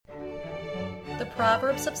The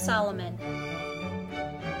Proverbs of Solomon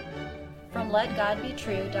from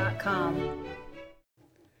LetGodBetrue.com.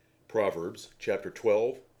 Proverbs chapter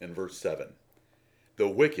 12 and verse 7. The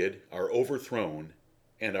wicked are overthrown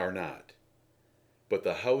and are not, but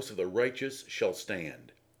the house of the righteous shall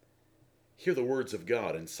stand. Hear the words of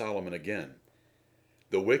God in Solomon again.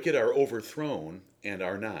 The wicked are overthrown and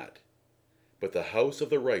are not, but the house of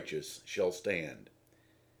the righteous shall stand.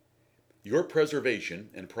 Your preservation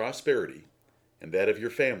and prosperity, and that of your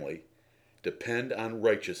family, depend on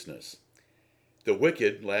righteousness. The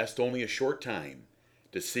wicked last only a short time,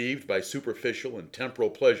 deceived by superficial and temporal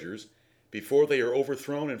pleasures, before they are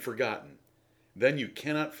overthrown and forgotten. Then you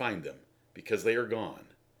cannot find them, because they are gone.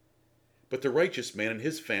 But the righteous man and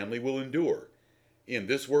his family will endure, in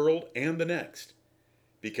this world and the next,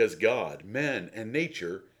 because God, men, and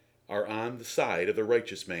nature are on the side of the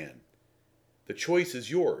righteous man. The choice is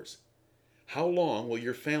yours. How long will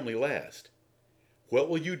your family last? What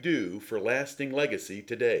will you do for lasting legacy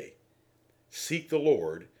today? Seek the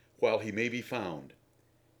Lord while he may be found.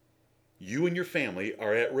 You and your family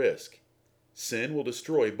are at risk. Sin will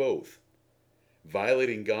destroy both.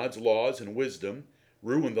 Violating God's laws and wisdom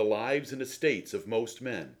ruin the lives and estates of most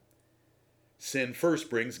men. Sin first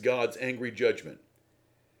brings God's angry judgment.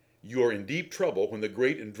 You are in deep trouble when the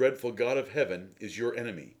great and dreadful God of heaven is your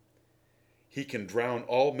enemy. He can drown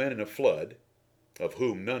all men in a flood, of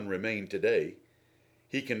whom none remain today.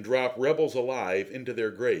 He can drop rebels alive into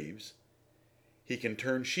their graves. He can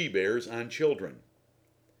turn she-bears on children.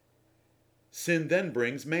 Sin then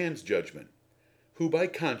brings man's judgment, who by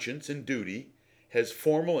conscience and duty has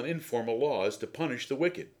formal and informal laws to punish the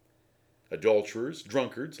wicked. Adulterers,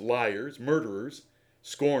 drunkards, liars, murderers,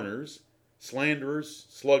 scorners, slanderers,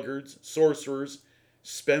 sluggards, sorcerers,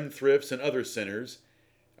 spendthrifts, and other sinners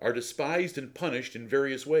are despised and punished in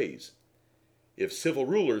various ways. If civil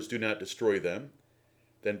rulers do not destroy them,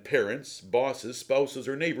 then parents, bosses, spouses,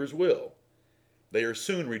 or neighbors will. They are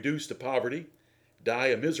soon reduced to poverty, die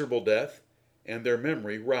a miserable death, and their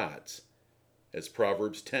memory rots, as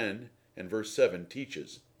Proverbs 10 and verse 7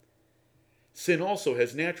 teaches. Sin also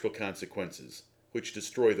has natural consequences, which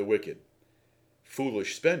destroy the wicked.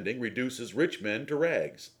 Foolish spending reduces rich men to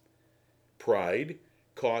rags. Pride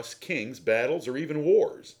costs kings battles or even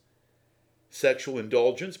wars. Sexual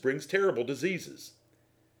indulgence brings terrible diseases.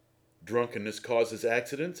 Drunkenness causes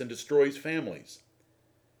accidents and destroys families.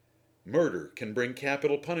 Murder can bring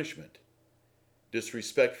capital punishment.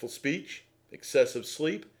 Disrespectful speech, excessive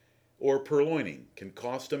sleep, or purloining can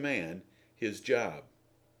cost a man his job.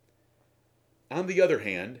 On the other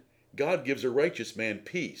hand, God gives a righteous man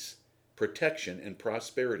peace, protection, and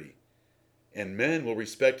prosperity. And men will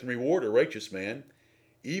respect and reward a righteous man,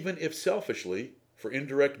 even if selfishly, for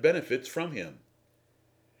indirect benefits from him.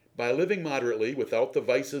 By living moderately without the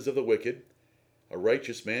vices of the wicked, a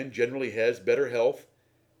righteous man generally has better health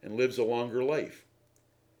and lives a longer life.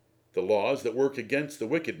 The laws that work against the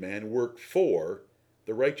wicked man work for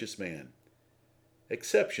the righteous man.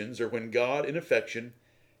 Exceptions are when God, in affection,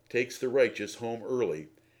 takes the righteous home early,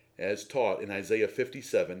 as taught in Isaiah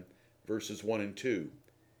 57, verses 1 and 2.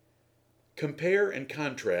 Compare and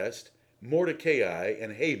contrast Mordecai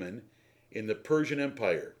and Haman in the Persian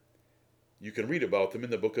Empire. You can read about them in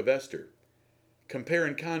the book of Esther. Compare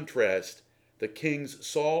and contrast the kings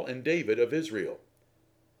Saul and David of Israel.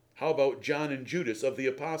 How about John and Judas of the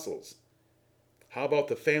apostles? How about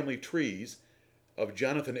the family trees of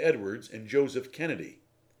Jonathan Edwards and Joseph Kennedy?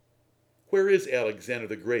 Where is Alexander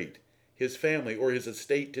the Great, his family, or his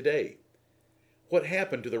estate today? What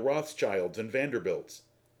happened to the Rothschilds and Vanderbilts?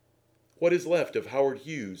 What is left of Howard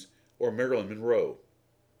Hughes or Marilyn Monroe?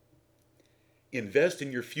 Invest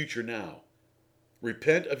in your future now.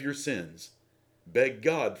 Repent of your sins. Beg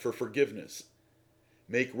God for forgiveness.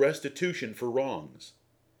 Make restitution for wrongs.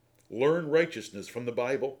 Learn righteousness from the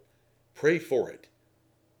Bible. Pray for it.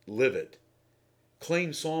 Live it.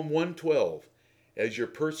 Claim Psalm 112 as your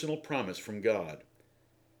personal promise from God.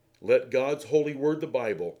 Let God's holy word, the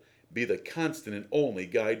Bible, be the constant and only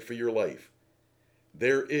guide for your life.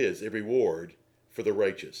 There is a reward for the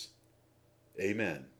righteous. Amen.